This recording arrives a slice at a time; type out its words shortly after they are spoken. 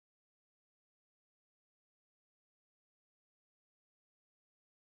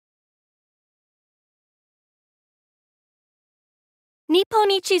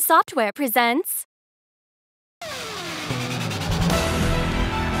Nipponichi Software presents...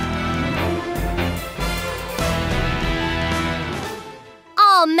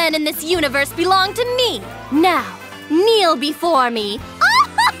 All men in this universe belong to me! Now, kneel before me!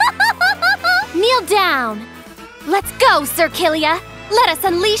 Kneel down! Let's go, Sir Killia! Let us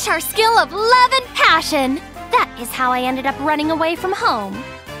unleash our skill of love and passion! That is how I ended up running away from home.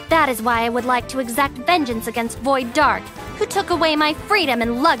 That is why I would like to exact vengeance against Void Dark, who took away my freedom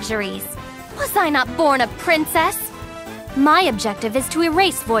and luxuries. Was I not born a princess? My objective is to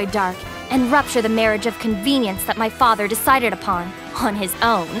erase Void Dark and rupture the marriage of convenience that my father decided upon, on his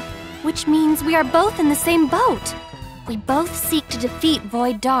own. Which means we are both in the same boat. We both seek to defeat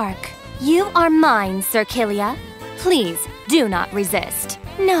Void Dark. You are mine, Sir Killia. Please, do not resist.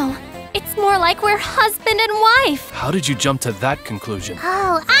 No, it's more like we're husband and wife. How did you jump to that conclusion?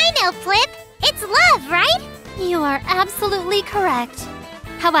 Oh, I know, Flip. It's love, right? You are absolutely correct.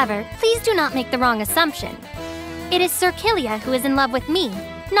 However, please do not make the wrong assumption. It is Sir Killia who is in love with me,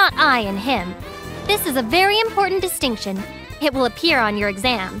 not I and him. This is a very important distinction. It will appear on your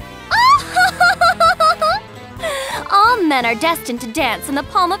exam. All men are destined to dance in the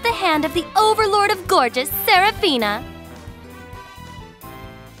palm of the hand of the Overlord of Gorgeous, Seraphina.